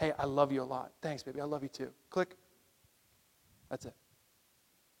 Hey, I love you a lot. Thanks, baby. I love you too. Click. That's it.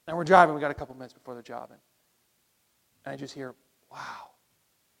 And we're driving. We got a couple minutes before the job, and I just hear, wow.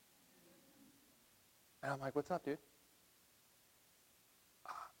 And I'm like, what's up, dude?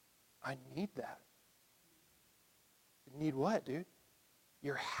 I need that. You need what, dude?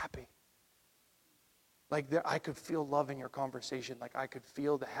 You're happy. Like I could feel love in your conversation. Like I could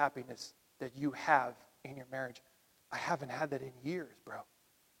feel the happiness that you have in your marriage. I haven't had that in years, bro.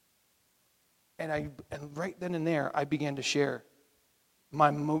 And right then and there, I began to share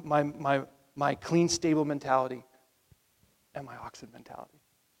my clean, stable mentality and my oxen mentality,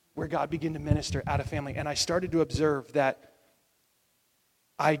 where God began to minister out of family. And I started to observe that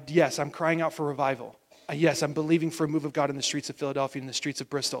yes, I'm crying out for revival. Yes, I'm believing for a move of God in the streets of Philadelphia and the streets of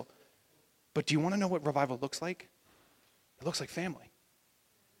Bristol. But do you want to know what revival looks like? It looks like family.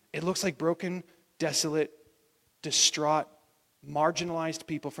 It looks like broken, desolate, distraught, marginalized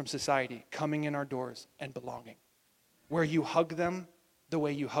people from society coming in our doors and belonging. Where you hug them the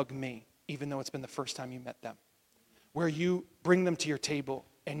way you hug me, even though it's been the first time you met them. Where you bring them to your table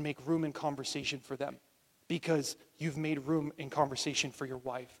and make room in conversation for them because you've made room in conversation for your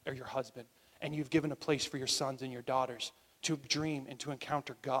wife or your husband, and you've given a place for your sons and your daughters to dream and to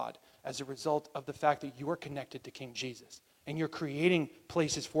encounter God as a result of the fact that you are connected to King Jesus. And you're creating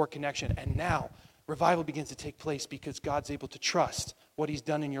places for connection. And now, revival begins to take place because God's able to trust what he's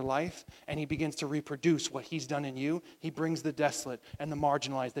done in your life, and he begins to reproduce what he's done in you. He brings the desolate and the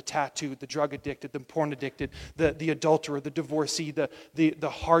marginalized, the tattooed, the drug addicted, the porn addicted, the adulterer, the divorcee, the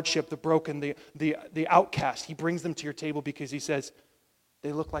hardship, the broken, the outcast. He brings them to your table because he says,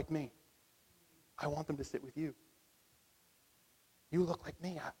 they look like me. I want them to sit with you. You look like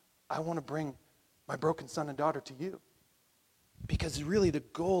me. I want to bring my broken son and daughter to you. Because really the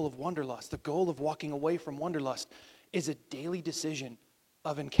goal of Wanderlust, the goal of walking away from Wanderlust, is a daily decision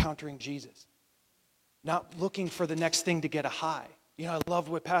of encountering Jesus. Not looking for the next thing to get a high. You know, I loved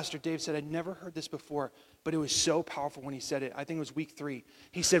what Pastor Dave said. I'd never heard this before, but it was so powerful when he said it. I think it was week 3.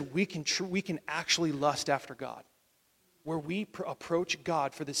 He said, we can actually lust after God. Where we approach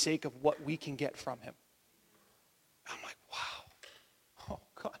God for the sake of what we can get from him. I'm like, wow. Oh,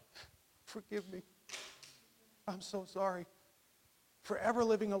 God, forgive me. I'm so sorry. Forever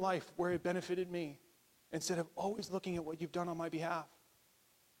living a life where it benefited me instead of always looking at what you've done on my behalf.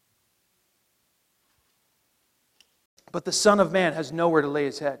 But the Son of Man has nowhere to lay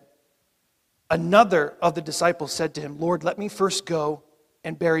his head. Another of the disciples said to him, Lord, let me first go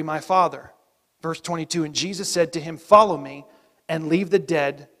and bury my father. Verse 22, and Jesus said to him, follow me and leave the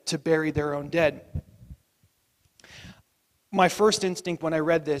dead to bury their own dead. My first instinct when I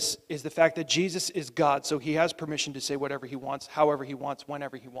read this is the fact that Jesus is God, so he has permission to say whatever he wants, however he wants,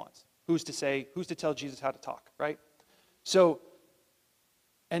 whenever he wants. Who's to tell Jesus how to talk, right? So,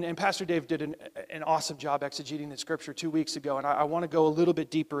 and Pastor Dave did an awesome job exegeting the scripture 2 weeks ago, and I want to go a little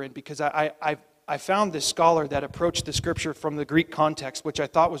bit deeper in because I found this scholar that approached the scripture from the Greek context, which I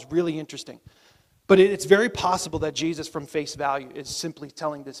thought was really interesting. But it's very possible that Jesus, from face value, is simply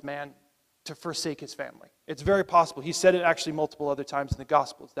telling this man to forsake his family. It's very possible. He said it actually multiple other times in the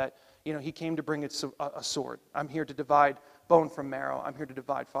Gospels that, you know, he came to bring a sword. I'm here to divide bone from marrow. I'm here to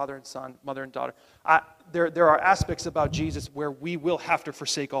divide father and son, mother and daughter. There are aspects about Jesus where we will have to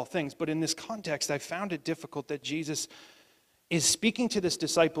forsake all things. But in this context, I found it difficult that Jesus is speaking to this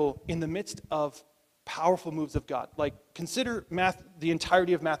disciple in the midst of powerful moves of God. Like, consider the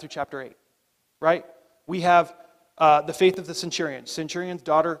entirety of Matthew chapter 8, right? We have the faith of the centurion. Centurion's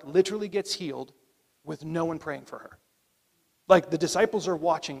daughter literally gets healed with no one praying for her. Like, the disciples are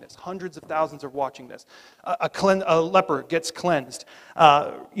watching this. Hundreds of thousands are watching this. A leper gets cleansed.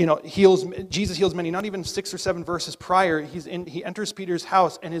 Jesus heals many. Not even 6 or 7 verses prior, he enters Peter's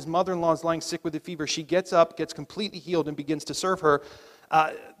house, and his mother-in-law is lying sick with a fever. She gets up, gets completely healed, and begins to serve her.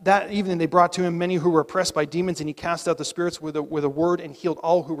 That evening they brought to him many who were oppressed by demons, and he cast out the spirits with a word and healed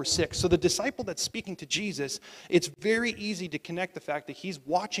all who were sick. So the disciple that's speaking to Jesus, it's very easy to connect the fact that he's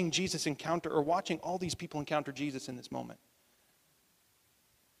watching Jesus encounter, or watching all these people encounter Jesus in this moment.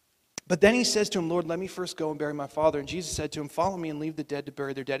 But then he says to him, Lord, let me first go and bury my father. And Jesus said to him, follow me and leave the dead to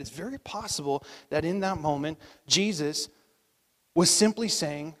bury their dead. It's very possible that in that moment, Jesus was simply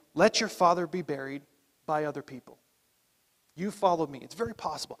saying, let your father be buried by other people. You follow me. It's very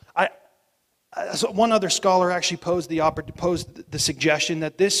possible. So one other scholar actually posed the suggestion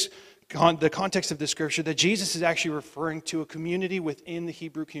that the context of this scripture, that Jesus is actually referring to a community within the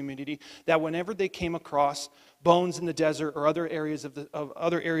Hebrew community, that whenever they came across bones in the desert or other areas of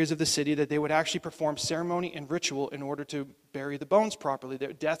the city, that they would actually perform ceremony and ritual in order to bury the bones properly.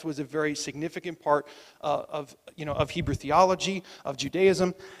 Their death was a very significant part of Hebrew theology, of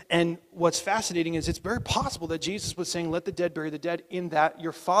Judaism. And what's fascinating is it's very possible that Jesus was saying, let the dead bury the dead, in that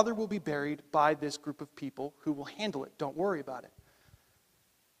your father will be buried by this group of people who will handle it. Don't worry about it.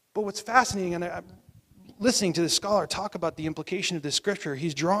 But what's fascinating, and listening to the scholar talk about the implication of this scripture,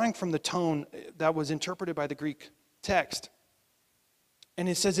 he's drawing from the tone that was interpreted by the Greek text. And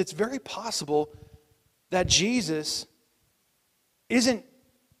it says it's very possible that Jesus isn't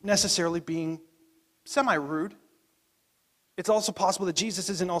necessarily being semi-rude. It's also possible that Jesus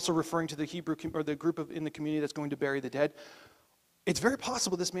isn't also referring to the Hebrew or the group in the community that's going to bury the dead. It's very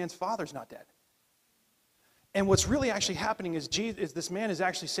possible this man's father's not dead. And what's really actually happening is this man is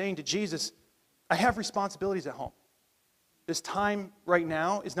actually saying to Jesus, I have responsibilities at home. This time right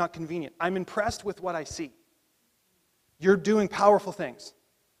now is not convenient. I'm impressed with what I see. You're doing powerful things.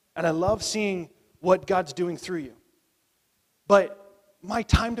 And I love seeing what God's doing through you. But my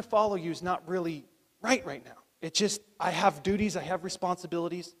time to follow you is not really right now. It's just, I have duties, I have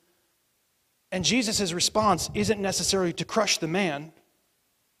responsibilities. And Jesus' response isn't necessarily to crush the man,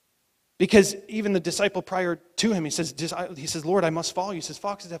 because even the disciple prior to him, he says, Lord, I must follow you. He says,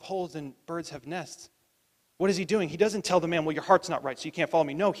 foxes have holes and birds have nests. What is he doing? He doesn't tell the man, well, your heart's not right, so you can't follow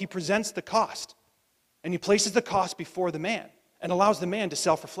me. No, he presents the cost. And he places the cost before the man and allows the man to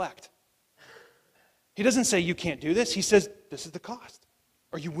self-reflect. He doesn't say, you can't do this. He says, this is the cost.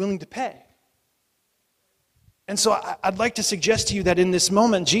 Are you willing to pay? And so I'd like to suggest to you that in this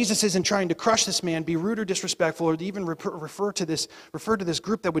moment, Jesus isn't trying to crush this man, be rude or disrespectful, or even refer to this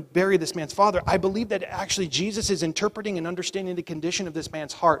group that would bury this man's father. I believe that actually Jesus is interpreting and understanding the condition of this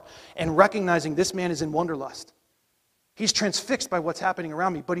man's heart and recognizing this man is in wanderlust. He's transfixed by what's happening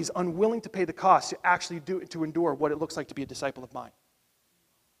around me, but he's unwilling to pay the cost to actually to endure what it looks like to be a disciple of mine.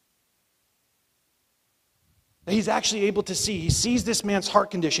 He's actually able to see. He sees this man's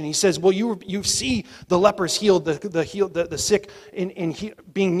heart condition. He says, well, you see the lepers healed, the sick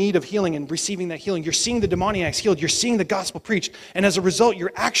being in need of healing and receiving that healing. You're seeing the demoniacs healed. You're seeing the gospel preached. And as a result,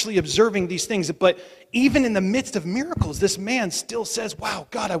 you're actually observing these things. But even in the midst of miracles, this man still says, wow,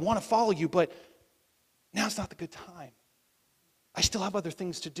 God, I want to follow you, but now's not the good time. I still have other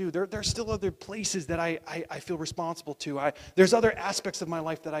things to do. There are still other places that I feel responsible to. There's other aspects of my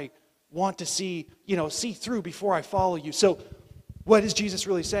life that I want to see through before I follow you. So what is Jesus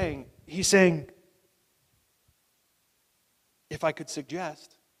really saying? He's saying, if I could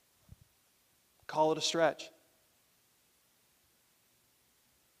suggest, call it a stretch.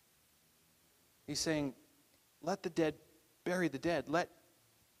 He's saying, let the dead bury the dead. Let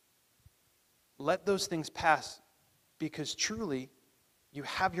those things pass, because truly you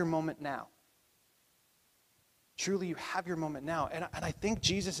have your moment now. Truly, you have your moment now. And I think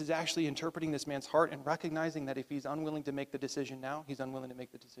Jesus is actually interpreting this man's heart and recognizing that if he's unwilling to make the decision now, he's unwilling to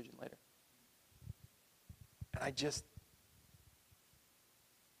make the decision later. And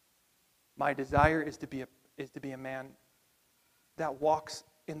my desire is to be a man that walks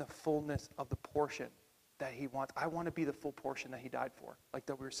in the fullness of the portion that he wants. I want to be the full portion that he died for, like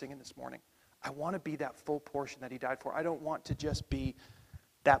that we were singing this morning. I want to be that full portion that he died for. I don't want to just be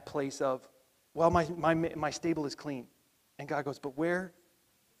that place of, well, my stable is clean. And God goes, but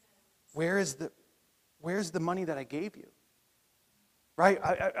where's the money that I gave you? Right?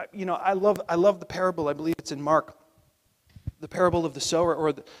 I love the parable. I believe it's in Mark, the parable of the sower,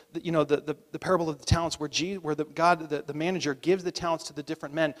 or the parable of the talents, where the manager gives the talents to the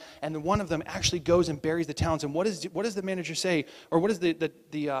different men, and then one of them actually goes and buries the talents. And what does the manager say, or what does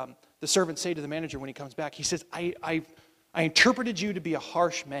the servant say to the manager when he comes back? He says, I interpreted you to be a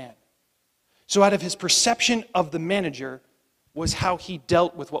harsh man. So out of his perception of the manager was how he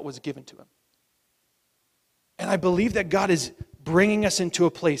dealt with what was given to him. And I believe that God is bringing us into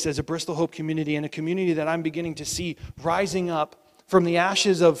a place as a Bristol Hope community, and a community that I'm beginning to see rising up from the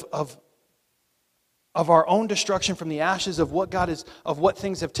ashes of our own destruction, from the ashes of what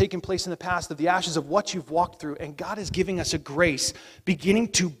things have taken place in the past, of the ashes of what you've walked through. And God is giving us a grace, beginning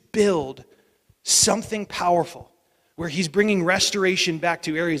to build something powerful, where he's bringing restoration back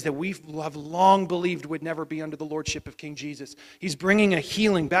to areas that we have long believed would never be under the lordship of King Jesus. He's bringing a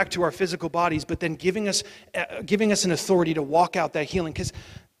healing back to our physical bodies, but then giving us an authority to walk out that healing. Because,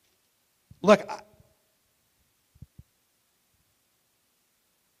 look, I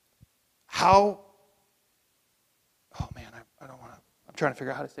don't want to, I'm trying to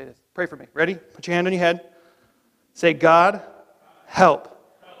figure out how to say this. Pray for me. Ready? Put your hand on your head. Say, God, help.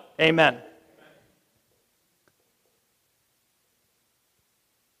 Amen.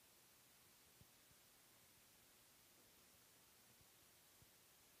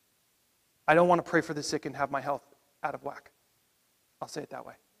 I don't want to pray for the sick and have my health out of whack. I'll say it that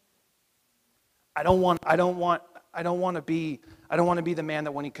way. I don't want I don't want to be the man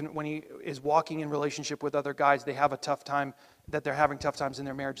that when he is walking in relationship with other guys, they have a tough time, that they're having tough times in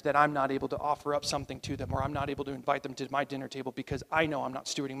their marriage, that I'm not able to offer up something to them, or I'm not able to invite them to my dinner table because I know I'm not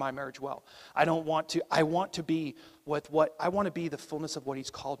stewarding my marriage well. I want to be the fullness of what he's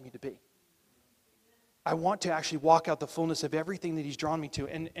called me to be. I want to actually walk out the fullness of everything that he's drawn me to.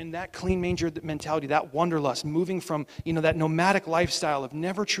 And that clean manger mentality, that wanderlust, moving from, that nomadic lifestyle of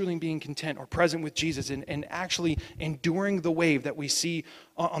never truly being content or present with Jesus and actually enduring the wave that we see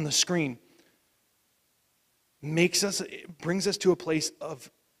on the screen, brings us to a place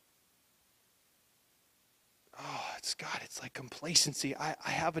of, it's like complacency. I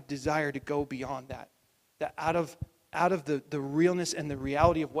have a desire to go beyond that out of the realness and the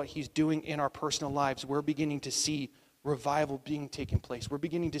reality of what he's doing in our personal lives, we're beginning to see revival being taken place. We're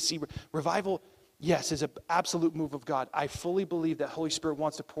beginning to see revival, yes, is an absolute move of God. I fully believe that Holy Spirit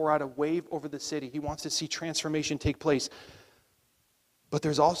wants to pour out a wave over the city. He wants to see transformation take place. But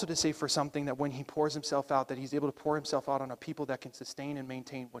there's also to say for something that when he pours himself out, that he's able to pour himself out on a people that can sustain and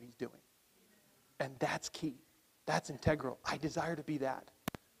maintain what he's doing. And that's key. That's integral. I desire to be that.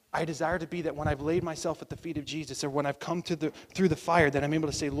 I desire to be that when I've laid myself at the feet of Jesus, or when I've come through the fire, that I'm able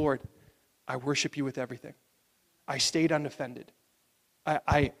to say, Lord, I worship you with everything. I stayed undefended.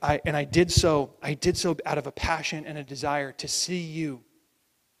 I did so out of a passion and a desire to see you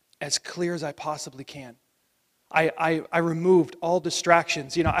as clear as I possibly can. I removed all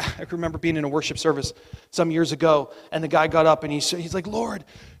distractions. I remember being in a worship service some years ago, and the guy got up and he's like, Lord,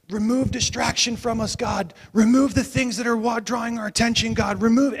 remove distraction from us, God. Remove the things that are drawing our attention, God.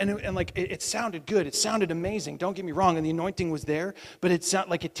 Remove. And like, it sounded good. It sounded amazing. Don't get me wrong. And the anointing was there. But it sounded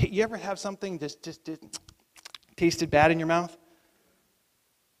like you ever have something just tasted bad in your mouth?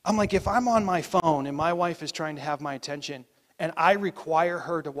 I'm like, if I'm on my phone and my wife is trying to have my attention, and I require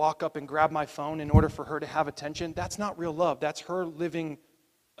her to walk up and grab my phone in order for her to have attention, that's not real love. That's her living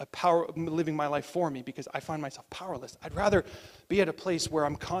my life for me, because I find myself powerless. I'd rather be at a place where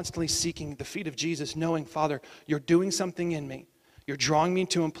I'm constantly seeking the feet of Jesus, knowing, Father, you're doing something in me. You're drawing me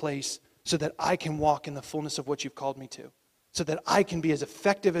to a place so that I can walk in the fullness of what you've called me to, so that I can be as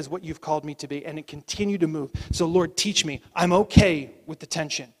effective as what you've called me to be, and it continue to move. So Lord, teach me. I'm okay with the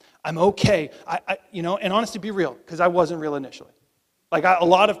tension. I'm okay. And honestly, be real, because I wasn't real initially. Like a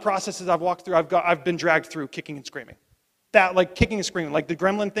lot of processes I've walked through, I've been dragged through kicking and screaming. That, like kicking and screaming, like the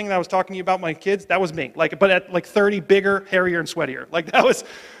gremlin thing that I was talking to you about, my kids, that was me. Like, but at like 30, bigger, hairier, and sweatier. Like that was,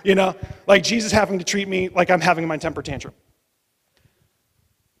 like Jesus having to treat me like I'm having my temper tantrum.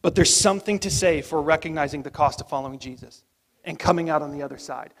 But there's something to say for recognizing the cost of following Jesus and coming out on the other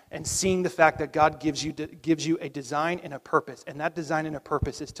side and seeing the fact that God gives you a design and a purpose, and that design and a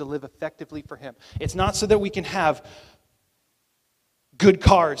purpose is to live effectively for Him. It's not so that we can have good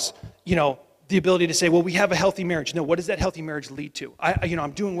cars, the ability to say, well, we have a healthy marriage. No, what does that healthy marriage lead to?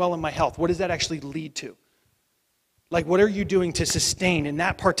 I'm doing well in my health. What does that actually lead to? Like, what are you doing to sustain? And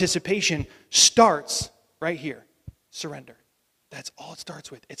that participation starts right here. Surrender. That's all it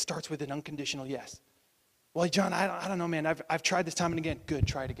starts with. It starts with an unconditional yes. Well, John, I don't know, man. I've tried this time and again. Good,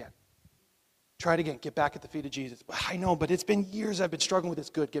 try it again. Try it again. Get back at the feet of Jesus. I know, but it's been years I've been struggling with this.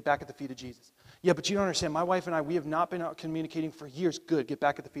 Good, get back at the feet of Jesus. Yeah, but you don't understand. My wife and I, we have not been out communicating for years. Good, get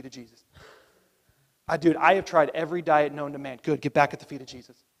back at the feet of Jesus. I have tried every diet known to man. Good, get back at the feet of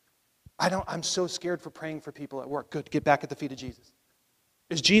Jesus. I'm so scared for praying for people at work. Good, get back at the feet of Jesus.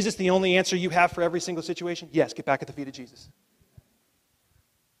 Is Jesus the only answer you have for every single situation? Yes, get back at the feet of Jesus.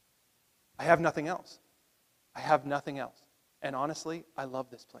 I have nothing else. I have nothing else. And honestly, I love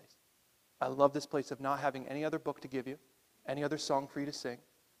this place. I love this place of not having any other book to give you, any other song for you to sing,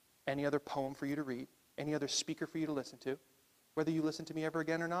 any other poem for you to read, any other speaker for you to listen to. Whether you listen to me ever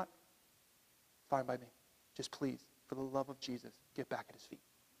again or not, fine by me. Just please, for the love of Jesus, get back at His feet.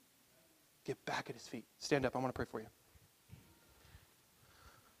 Get back at His feet. Stand up. I want to pray for you.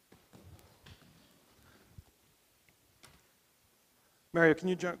 Mario, can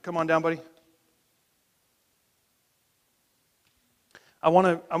you come on down, buddy? I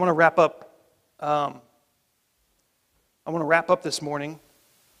want to wrap up. I want to wrap up this morning.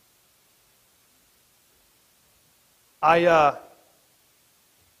 One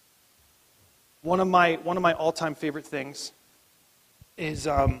of my all-time favorite things is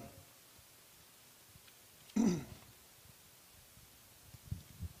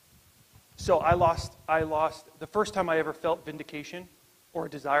so I lost the first time I ever felt vindication or a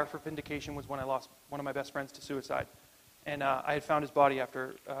desire for vindication was when I lost one of my best friends to suicide. And I had found his body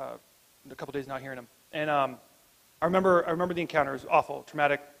after a couple days not hearing him. And I remember the encounter. It was awful,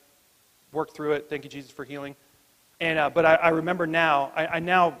 traumatic. Worked through it. Thank you, Jesus, for healing. And but I remember now. I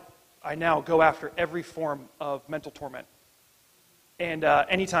now I now go after every form of mental torment. And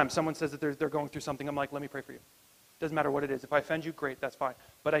anytime someone says that they're going through something, I'm like, let me pray for you. Doesn't matter what it is. If I offend you, great, that's fine.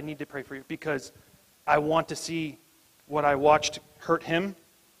 But I need to pray for you because I want to see what I watched hurt him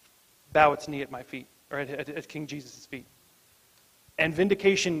bow its knee at my feet, or at King Jesus' feet. And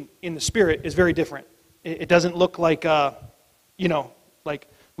vindication in the spirit is very different. It doesn't look like, like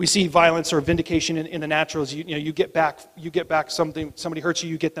we see violence or vindication in the naturals. You get back something. Somebody hurts you,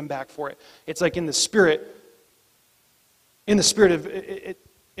 you get them back for it. It's like in the spirit. In the spirit of it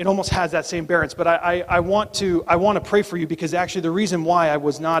almost has that same balance. But I want to pray for you because actually the reason why I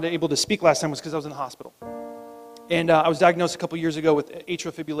was not able to speak last time was because I was in the hospital. And I was diagnosed a couple years ago with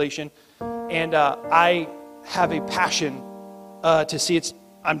atrial fibrillation. And I have a passion to see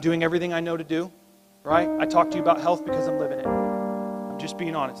I'm doing everything I know to do, right? I talk to you about health because I'm living it. I'm just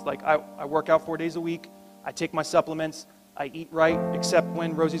being honest. Like, I work out 4 days a week. I take my supplements. I eat right, except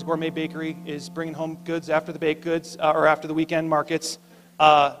when Rosie's Gourmet Bakery is bringing home goods after the baked goods or after the weekend markets.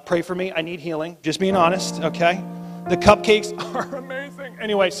 Pray for me. I need healing. Just being honest, okay? The cupcakes are amazing.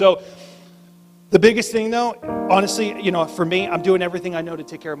 Anyway, so the biggest thing, though, honestly, for me, I'm doing everything I know to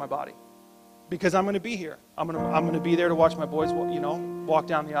take care of my body. Because I'm going to be here. I'm going to be there to watch my boys, walk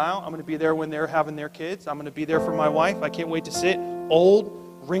down the aisle. I'm going to be there when they're having their kids. I'm going to be there for my wife. I can't wait to sit old,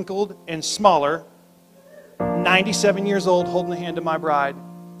 wrinkled, and smaller, 97 years old, holding the hand of my bride,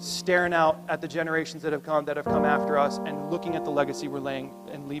 staring out at the generations that have come after us, and looking at the legacy we're laying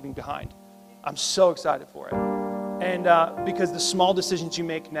and leaving behind. I'm so excited for it. And because the small decisions you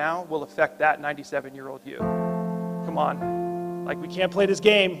make now will affect that 97-year-old you. Come on. Like, we can't play this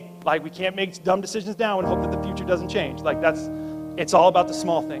game. Like, we can't make dumb decisions now and hope that the future doesn't change. Like, it's all about the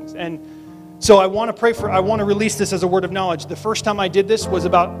small things. And so I want to release this as a word of knowledge. The first time I did this was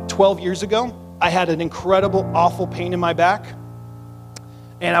about 12 years ago. I had an incredible, awful pain in my back.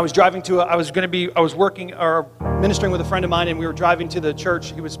 And I was working or ministering with a friend of mine, and we were driving to the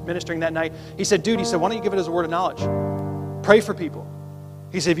church. He was ministering that night. He said, dude, why don't you give it as a word of knowledge? Pray for people.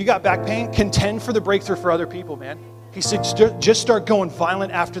 He said, if you got back pain, contend for the breakthrough for other people, man. He said, just start going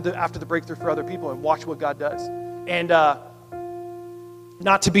violent after the breakthrough for other people and watch what God does. And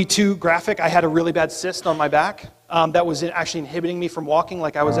not to be too graphic, I had a really bad cyst on my back that was actually inhibiting me from walking.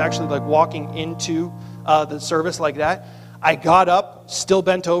 Like, I was actually like walking into the service like that. I got up, still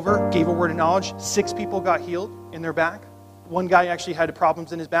bent over, gave a word of knowledge. 6 people got healed in their back. One guy actually had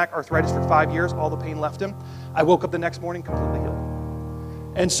problems in his back, arthritis for 5 years. All the pain left him. I woke up the next morning completely healed.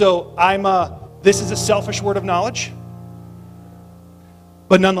 And so this is a selfish word of knowledge.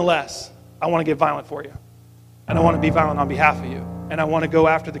 But nonetheless, I want to get violent for you. And I want to be violent on behalf of you. And I want to go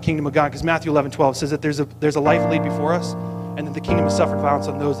after the kingdom of God. Because Matthew 11:12 says that there's a life laid before us. And that the kingdom has suffered violence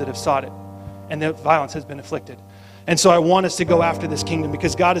on those that have sought it. And that violence has been inflicted. And so I want us to go after this kingdom.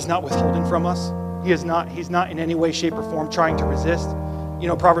 Because God is not withholding from us. He's not in any way, shape, or form trying to resist.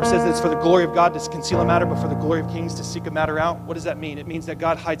 Proverbs says that it's for the glory of God to conceal a matter, but for the glory of kings to seek a matter out. What does that mean? It means that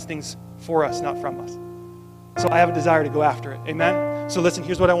God hides things for us, not from us. So I have a desire to go after it. Amen? So listen,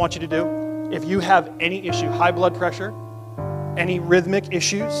 here's what I want you to do. If you have any issue, high blood pressure, any rhythmic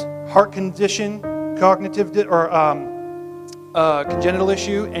issues, heart condition, cognitive or congenital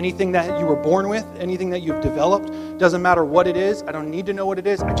issue, anything that you were born with, anything that you've developed, doesn't matter what it is. I don't need to know what it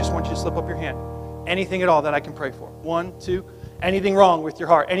is. I just want you to slip up your hand. Anything at all that I can pray for. 1, 2, anything wrong with your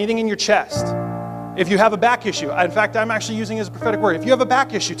heart, anything in your chest. If you have a back issue, in fact, I'm actually using it as a prophetic word. If you have a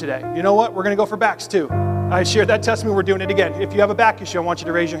back issue today, you know what? We're going to go for backs too. I shared that testimony. We're doing it again. If you have a back issue, I want you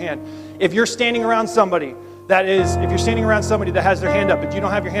to raise your hand. If you're standing around somebody that has their hand up, but you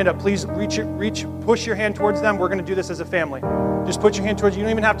don't have your hand up, please push your hand towards them. We're going to do this as a family. Just put your hand towards you. You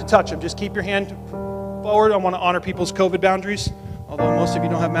don't even have to touch them. Just keep your hand forward. I want to honor people's COVID boundaries, although most of you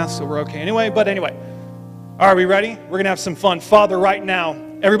don't have masks, so we're okay anyway. But anyway, are we ready? We're going to have some fun. Father, right now,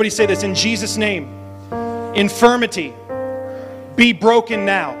 everybody say this in Jesus' name. Infirmity, be broken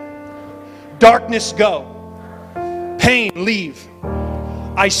now. Darkness, go. Pain, leave.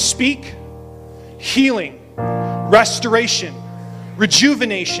 I speak healing, restoration,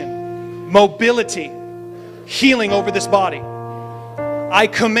 rejuvenation, mobility, healing over this body. I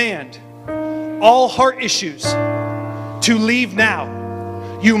command all heart issues to leave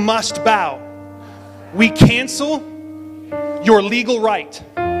now. You must bow. We cancel your legal right.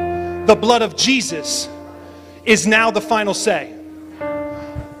 The blood of Jesus is now the final say.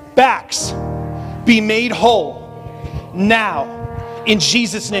 Backs, be made whole now in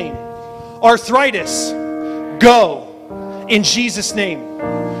Jesus' name. Arthritis, go in Jesus' name.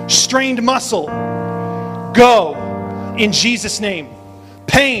 Strained muscle, go in Jesus' name.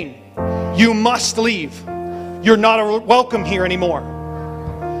 Pain, you must leave. You're not welcome here anymore.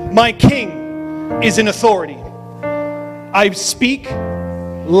 My King is in authority. I speak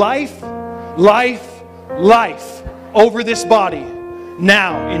life, life, life over this body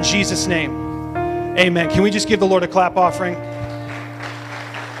now in Jesus' name. Amen. Can we just give the Lord a clap offering?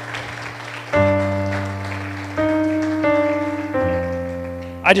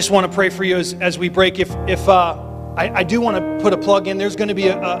 I just want to pray for you as we break. I do want to put a plug in. There's going to be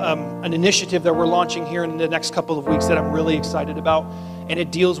an initiative that we're launching here in the next couple of weeks that I'm really excited about, and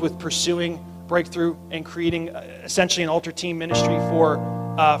it deals with pursuing breakthrough and creating essentially an altar team ministry for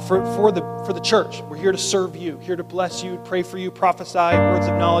the church. We're here to serve you, here to bless you, pray for you, prophesy, words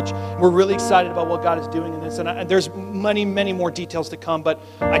of knowledge. We're really excited about what God is doing in this, and there's many, many more details to come, but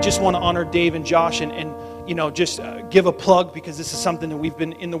I just want to honor Dave and Josh and just give a plug, because this is something that we've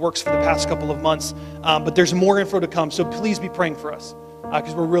been in the works for the past couple of months, but there's more info to come, so please be praying for us,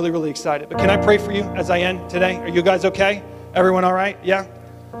 because we're really, really excited. But can I pray for you as I end today? Are you guys okay? Everyone all right? Yeah?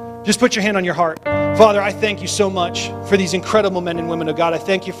 Just put your hand on your heart. Father, I thank you so much for these incredible men and women of God. I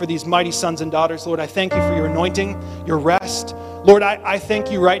thank you for these mighty sons and daughters, Lord. I thank you for your anointing, your rest. Lord, I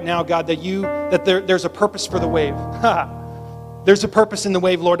thank you right now, God, that there's a purpose for the wave. There's a purpose in the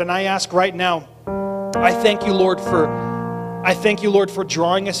wave, Lord, and I ask right now, I thank you, Lord, for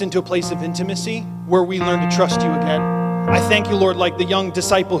drawing us into a place of intimacy where we learn to trust you again. I thank you, Lord, like the young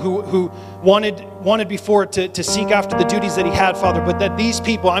disciple who wanted before to seek after the duties that he had, Father, but that these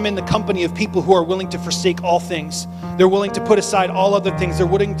people, I'm in the company of people who are willing to forsake all things. They're willing to put aside all other things. They're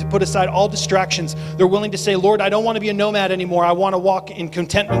willing to put aside all distractions. They're willing to say, Lord, I don't want to be a nomad anymore. I want to walk in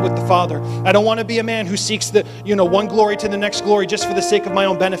contentment with the Father. I don't want to be a man who seeks the, one glory to the next glory just for the sake of my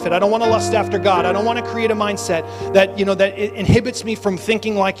own benefit. I don't want to lust after God. I don't want to create a mindset that, that it inhibits me from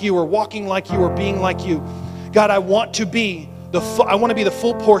thinking like you or walking like you or being like you. God, I want to be the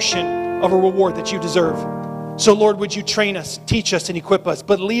full portion of a reward that you deserve. So, Lord, would you train us, teach us, and equip us,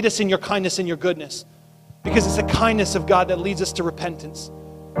 but lead us in your kindness and your goodness, because it's the kindness of God that leads us to repentance.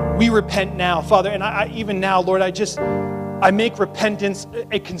 We repent now, Father, and even now, Lord, I make repentance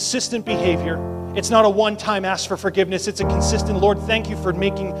a consistent behavior. It's not a one-time ask for forgiveness. It's a consistent, Lord, thank you for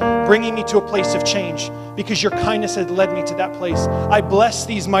bringing me to a place of change, because your kindness has led me to that place. I bless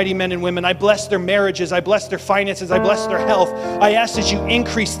these mighty men and women. I bless their marriages. I bless their finances. I bless their health. I ask that you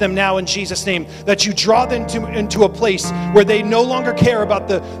increase them now in Jesus' name, that you draw them into a place where they no longer care about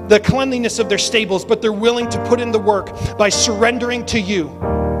the cleanliness of their stables, but they're willing to put in the work by surrendering to you.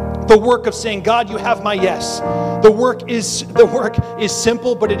 The work of saying, God, you have my yes. The work is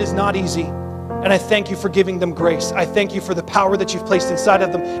simple, but it is not easy. And I thank you for giving them grace. I thank you for the power that you've placed inside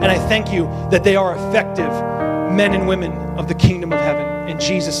of them. And I thank you that they are effective men and women of the kingdom of heaven. In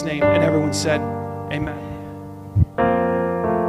Jesus' name. And everyone said, amen.